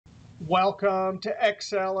Welcome to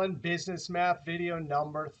Excel and Business Math video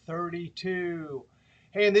number 32.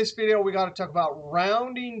 Hey, in this video, we got to talk about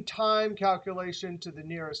rounding time calculation to the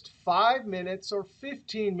nearest 5 minutes or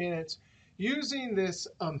 15 minutes using this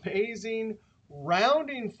amazing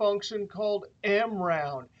rounding function called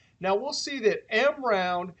MROUND. Now, we'll see that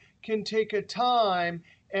MROUND can take a time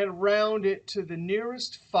and round it to the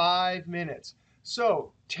nearest 5 minutes.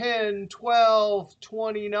 So 10, 12,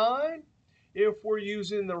 29. If we're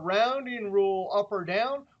using the rounding rule up or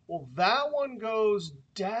down, well, that one goes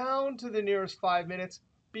down to the nearest 5 minutes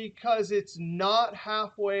because it's not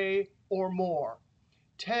halfway or more.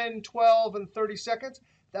 10, 12, and 30 seconds,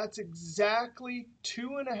 that's exactly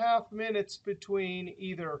 2.5 minutes between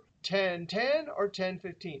either 10:10 or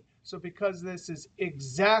 10:15. So because this is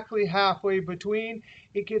exactly halfway between,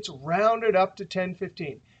 it gets rounded up to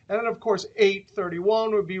 10:15. And then, of course,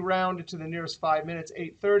 8:31 would be rounded to the nearest 5 minutes,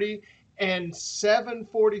 8:30. And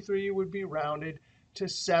 7:43 would be rounded to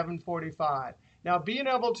 7:45. Now, being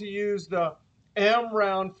able to use the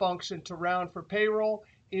MROUND function to round for payroll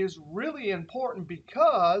is really important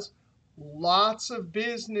because lots of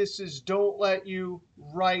businesses don't let you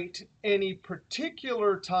write any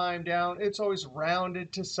particular time down. It's always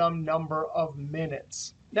rounded to some number of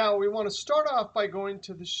minutes. Now, we want to start off by going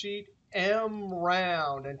to the sheet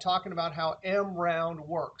MROUND and talking about how MROUND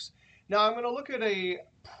works. Now, I'm going to look at a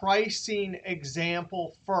pricing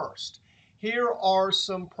example first. Here are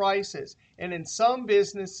some prices. And in some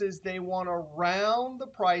businesses, they want to round the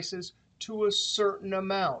prices to a certain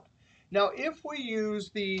amount. Now, if we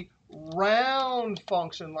use the round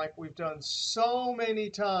function like we've done so many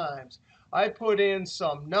times, I put in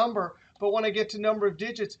some number, but when I get to number of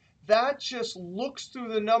digits, that just looks through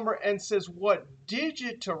the number and says what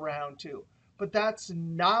digit to round to. But that's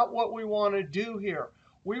not what we want to do here.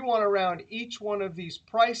 We want to round each one of these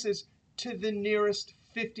prices to the nearest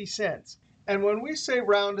 50 cents. And when we say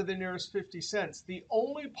round to the nearest 50 cents, the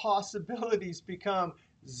only possibilities become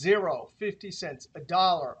 0, 50 cents, $1,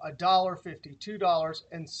 $1.50, $2,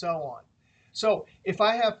 and so on. So if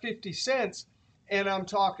I have 50 cents and I'm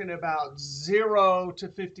talking about 0 to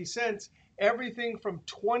 50 cents, everything from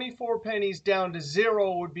 24 pennies down to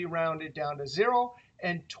 0 would be rounded down to 0,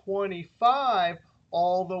 and 25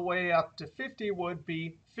 all the way up to 50 would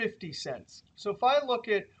be 50 cents. So if I look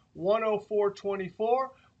at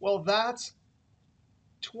 104.24, well, that's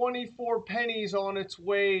 24 pennies on its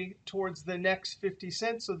way towards the next 50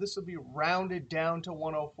 cents. So this will be rounded down to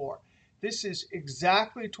 104. This is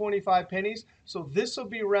exactly 25 pennies. So this will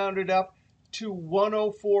be rounded up to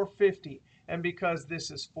 104.50. And because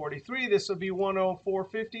this is 43, this will be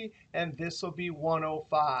 104.50, and this will be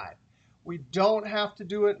 105. We don't have to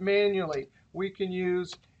do it manually. We can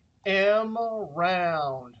use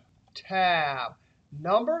MROUND, tab,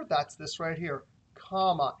 number, that's this right here,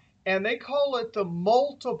 comma. And they call it the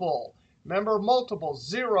multiple. Remember, multiple,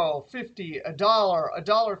 0, 50, $1,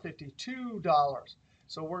 $1.50, $2.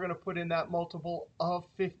 So we're going to put in that multiple of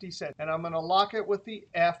 50 cents. And I'm going to lock it with the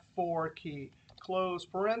F4 key. Close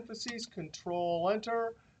parentheses,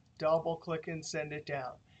 Control-Enter, double-click, and send it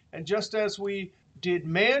down. And just as we did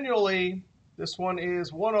manually, this one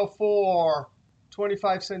is 104.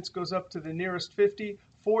 25 cents goes up to the nearest 50.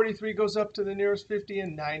 43 goes up to the nearest 50.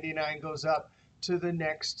 And 99 goes up to the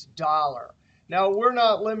next dollar. Now, we're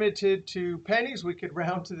not limited to pennies. We could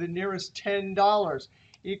round to the nearest $10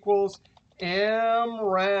 equals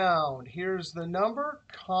MROUND. Here's the number,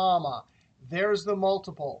 comma. There's the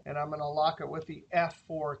multiple. And I'm going to lock it with the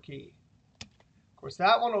F4 key. Of course,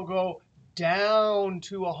 that one will go down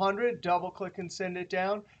to 100. Double-click and send it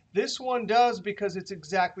down. This one does because it's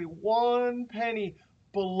exactly 1 penny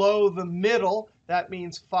below the middle. That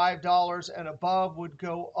means $5 and above would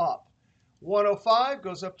go up. 105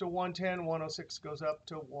 goes up to 110. 106 goes up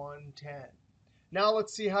to 110. Now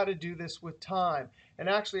let's see how to do this with time. And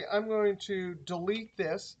actually, I'm going to delete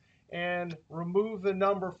this and remove the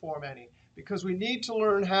number formatting, because we need to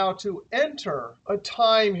learn how to enter a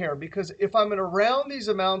time here. Because if I'm going to round these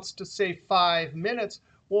amounts to, say, 5 minutes,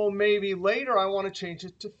 well, maybe later I want to change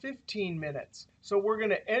it to 15 minutes. So we're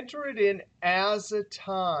going to enter it in as a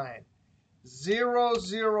time. 0,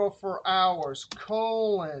 0 for hours,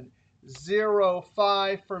 colon, 0,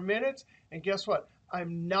 5 for minutes. And guess what?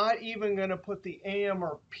 I'm not even going to put the AM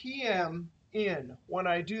or PM in. When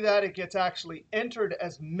I do that, it gets actually entered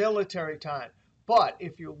as military time. But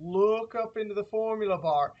if you look up into the formula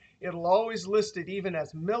bar, it'll always list it even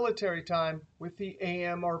as military time with the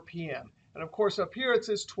AM or PM. And of course, up here it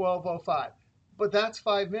says 12:05. But that's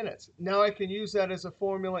 5 minutes. Now I can use that as a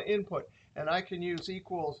formula input. And I can use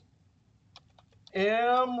equals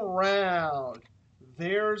MROUND.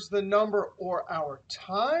 There's the number or our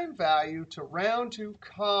time value to round to,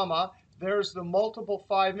 comma. There's the multiple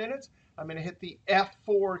 5 minutes. I'm going to hit the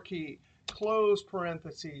F4 key, close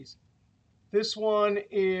parentheses. This one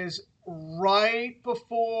is right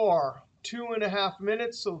before 2.5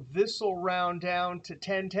 minutes, so this will round down to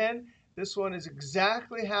 10:10. This one is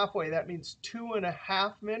exactly halfway. That means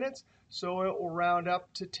 2.5 minutes, so it will round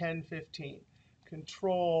up to 10:15.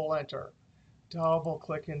 Control Enter. Double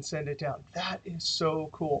click and send it down. That is so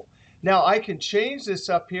cool. Now I can change this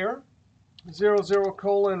up here.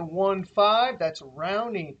 00:15. That's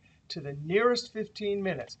rounding to the nearest 15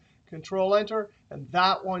 minutes. Control Enter, and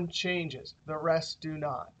that one changes. The rest do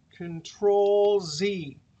not. Control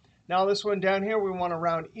Z. Now this one down here, we want to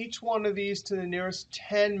round each one of these to the nearest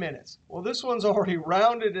 10 minutes. Well, this one's already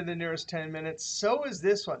rounded to the nearest 10 minutes. So is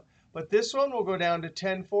this one. But this one will go down to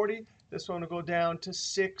 10:40. This one will go down to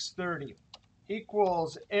 6:30.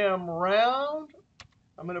 Equals MROUND.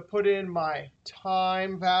 I'm going to put in my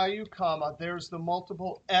time value, comma. There's the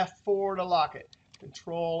multiple F4 to lock it.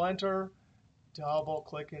 Control Enter. Double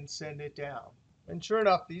click and send it down. And sure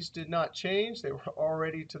enough, these did not change. They were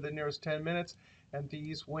already to the nearest 10 minutes, and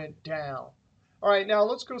these went down. All right, now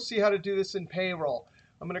let's go see how to do this in payroll.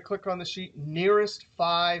 I'm going to click on the sheet nearest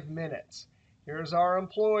 5 minutes. Here's our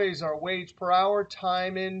employees, our wage per hour,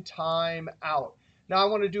 time in, time out. Now I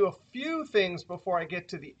want to do a few things before I get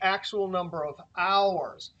to the actual number of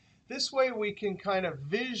hours. This way we can kind of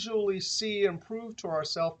visually see and prove to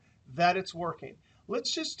ourselves that it's working.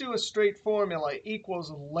 Let's just do a straight formula.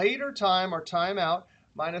 Equals later time, or time out,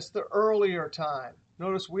 minus the earlier time.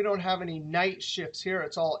 Notice we don't have any night shifts here.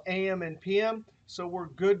 It's all AM and PM, so we're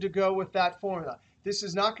good to go with that formula. This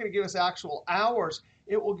is not going to give us actual hours.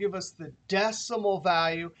 It will give us the decimal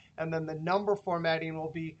value, and then the number formatting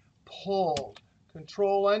will be pulled.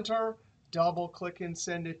 Control Enter, double click and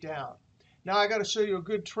send it down. Now I got to show you a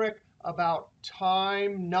good trick about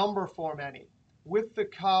time number formatting. With the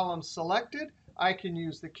column selected, I can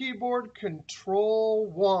use the keyboard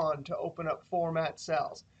Control-1 to open up format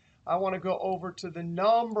cells. I want to go over to the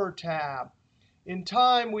number tab. In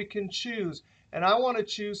time, we can choose. And I want to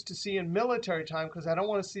choose to see in military time because I don't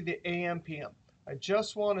want to see the AM, PM. I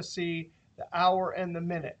just want to see the hour and the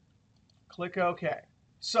minute. Click OK.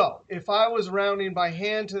 So if I was rounding by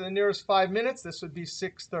hand to the nearest 5 minutes, this would be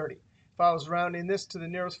 6:30. If I was rounding this to the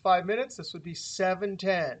nearest 5 minutes, this would be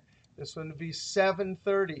 7:10. This one would be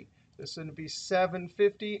 7:30. This one would be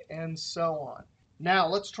 7:50, and so on. Now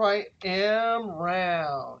let's try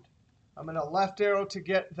MROUND. I'm going to left arrow to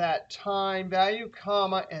get that time value,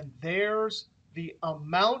 comma, and there's the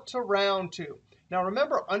amount to round to. Now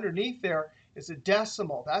remember, underneath there is a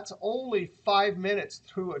decimal. That's only 5 minutes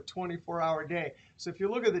through a 24-hour day. So if you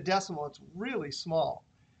look at the decimal, it's really small.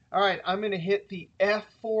 All right, I'm going to hit the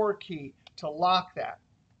F4 key to lock that.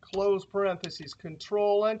 Close parentheses,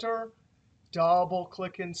 Control Enter, double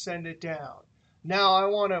click and send it down. Now I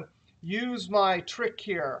want to use my trick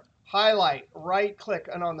here. Highlight, right click,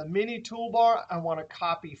 and on the mini toolbar, I want to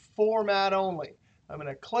copy format only. I'm going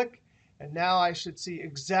to click, and now I should see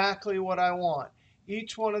exactly what I want.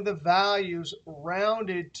 Each one of the values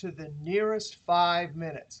rounded to the nearest 5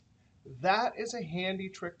 minutes. That is a handy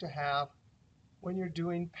trick to have when you're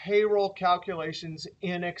doing payroll calculations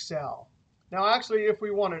in Excel. Now, actually, if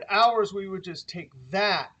we wanted hours, we would just take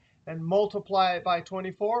that and multiply it by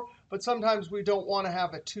 24. But sometimes we don't want to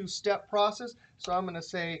have a two-step process. So I'm going to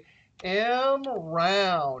say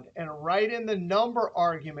MROUND. And right in the number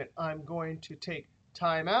argument, I'm going to take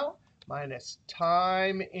time out minus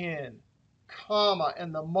time in, comma.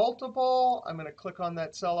 And the multiple, I'm going to click on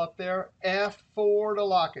that cell up there, F4 to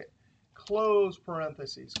lock it. Close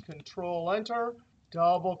parentheses, Control Enter,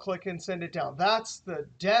 double click and send it down. That's the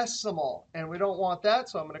decimal, and we don't want that,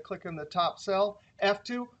 so I'm going to click in the top cell,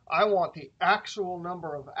 F2. I want the actual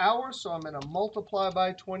number of hours, so I'm going to multiply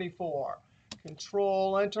by 24.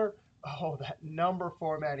 Control Enter. Oh, that number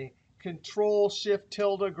formatting. Control Shift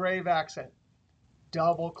tilde grave accent.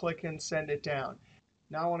 Double click and send it down.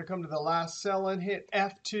 Now I want to come to the last cell and hit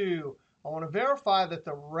F2. I want to verify that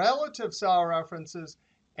the relative cell references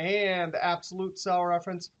and the absolute cell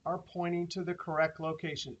reference are pointing to the correct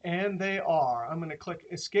location. And they are. I'm going to click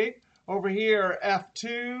Escape. Over here,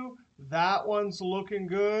 F2. That one's looking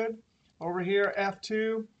good. Over here,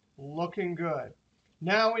 F2, looking good.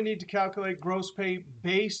 Now we need to calculate gross pay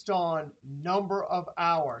based on number of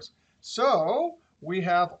hours. So we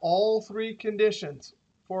have all three conditions.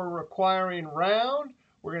 For requiring round,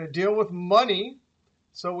 we're going to deal with money.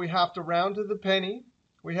 So we have to round to the penny.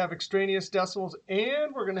 We have extraneous decimals,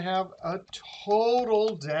 and we're going to have a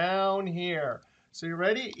total down here. So you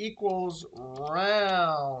ready? Equals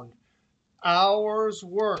round. hours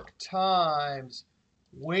worked times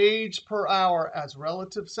wage per hour as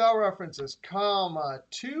relative cell references, comma,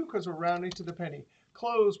 2, because we're rounding to the penny,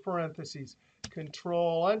 close parentheses,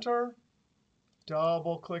 Control Enter,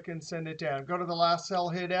 double click and send it down. Go to the last cell,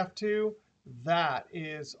 hit F2. That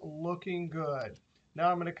is looking good.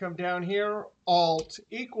 Now I'm going to come down here, Alt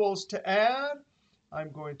equals to add.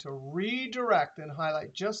 I'm going to redirect and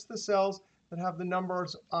highlight just the cells that have the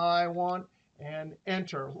numbers I want and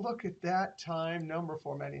enter. Look at that time number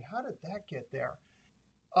formatting. How did that get there?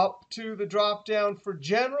 Up to the drop down for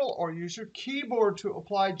general, or use your keyboard to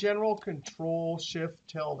apply general, Control Shift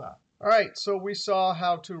tilde. All right, so we saw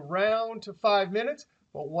how to round to 5 minutes,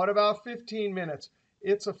 but what about 15 minutes?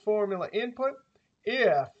 It's a formula input.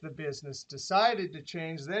 If the business decided to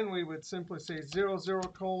change, then we would simply say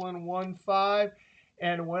 00:15.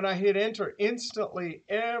 And when I hit enter, instantly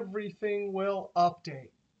everything will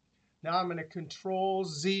update. Now I'm going to Control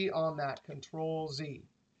Z on that, Control Z.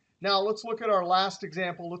 Now let's look at our last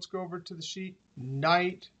example. Let's go over to the sheet,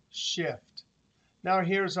 night shift. Now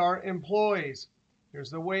here's our employees.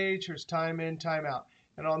 Here's the wage, here's time in, time out.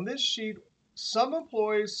 And on this sheet, some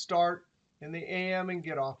employees start in the AM and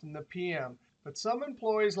get off in the PM. But some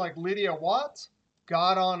employees, like Lydia Watts,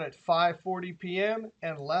 got on at 5:40 PM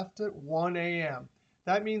and left at 1 AM.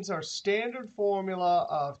 That means our standard formula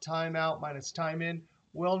of time out minus time in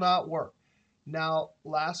will not work. Now,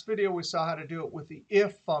 last video, we saw how to do it with the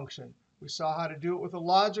if function. We saw how to do it with a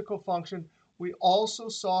logical function. We also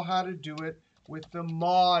saw how to do it with the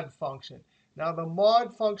mod function. Now, the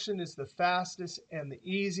mod function is the fastest and the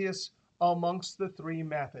easiest amongst the three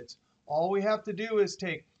methods. All we have to do is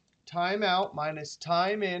take time out minus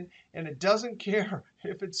time in, and it doesn't care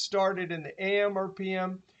if it started in the AM or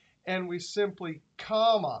PM, and we simply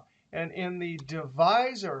comma. And in the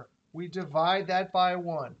divisor, we divide that by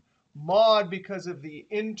 1. Mod, because of the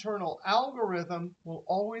internal algorithm, will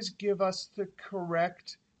always give us the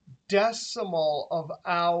correct decimal of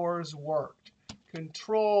hours worked.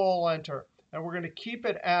 Control Enter. And we're going to keep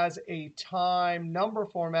it as a time number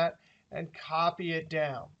format and copy it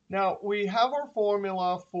down. Now, we have our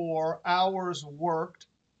formula for hours worked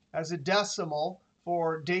as a decimal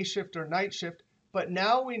for day shift or night shift. But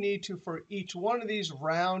now we need to, for each one of these,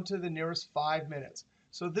 round to the nearest 5 minutes.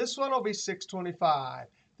 So this one will be 625.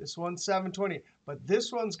 This one's 720. But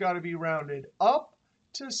this one's got to be rounded up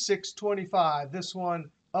to 625. This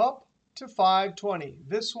one up to 520.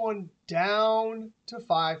 This one down to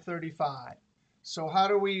 535. So how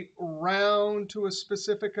do we round to a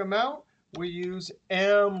specific amount? We use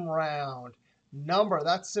MROUND. Number,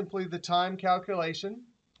 that's simply the time calculation,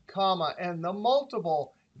 comma, and the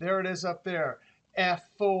multiple, there it is up there,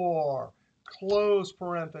 F4, close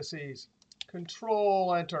parentheses,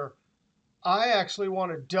 Control Enter. I actually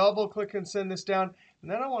want to double click and send this down. And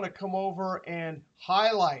then I want to come over and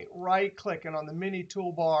highlight, right click, and on the mini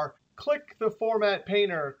toolbar, click the Format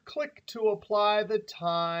Painter, click to apply the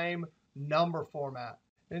time number format.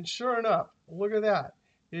 And sure enough, look at that.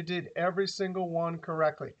 It did every single one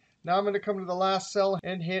correctly. Now I'm going to come to the last cell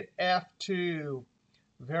and hit F2,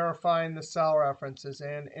 verifying the cell references,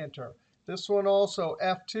 and enter. This one also,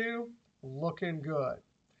 F2, looking good.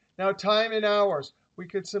 Now time in hours. We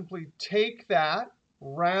could simply take that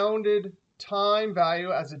rounded time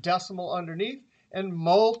value as a decimal underneath and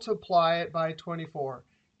multiply it by 24.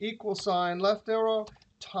 Equal sign, left arrow,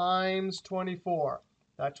 times 24.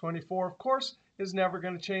 That 24, of course, is never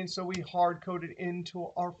going to change, so we hard code it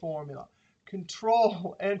into our formula.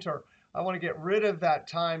 Control Enter. I want to get rid of that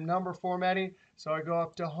time number formatting, so I go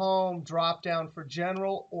up to Home, drop down for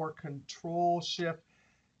General, or Control Shift,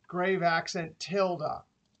 grave accent, tilde.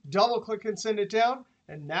 Double click and send it down,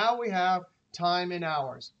 and now we have time in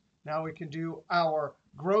hours. Now we can do our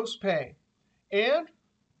gross pay. And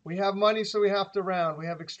we have money, so we have to round. We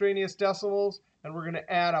have extraneous decimals, and we're going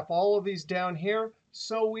to add up all of these down here,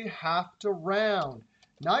 so we have to round.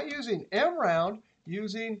 Not using MROUND,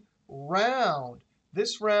 using round.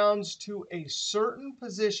 This rounds to a certain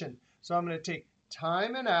position. So I'm going to take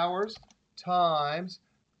time in hours times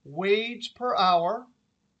wage per hour,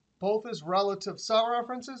 both as relative cell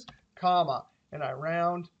references, comma, and I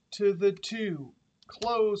round to the 2,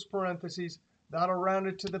 close parentheses. That'll round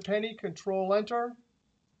it to the penny, Control Enter,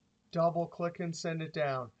 double click and send it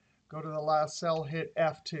down. Go to the last cell, hit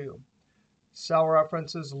F2. Cell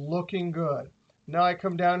references looking good. Now I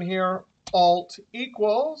come down here, Alt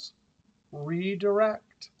equals,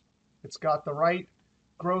 redirect. It's got the right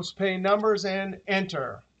gross pay numbers, and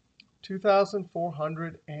enter.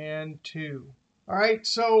 2,402. All right,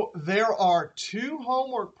 so there are 2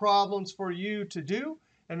 homework problems for you to do.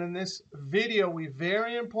 And in this video, we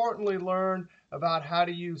very importantly learned about how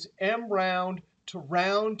to use MROUND to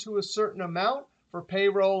round to a certain amount. For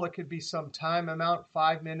payroll, it could be some time amount,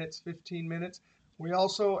 5 minutes, 15 minutes. We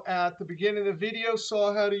also, at the beginning of the video,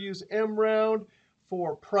 saw how to use MROUND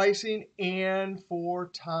for pricing and for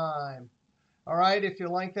time. All right, if you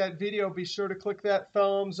like that video, be sure to click that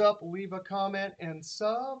thumbs up, leave a comment, and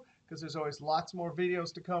sub, because there's always lots more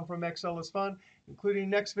videos to come from Excel is Fun, including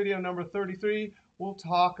next video, number 33. We'll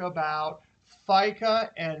talk about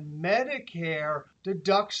FICA and Medicare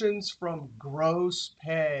deductions from gross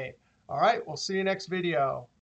pay. All right, we'll see you next video.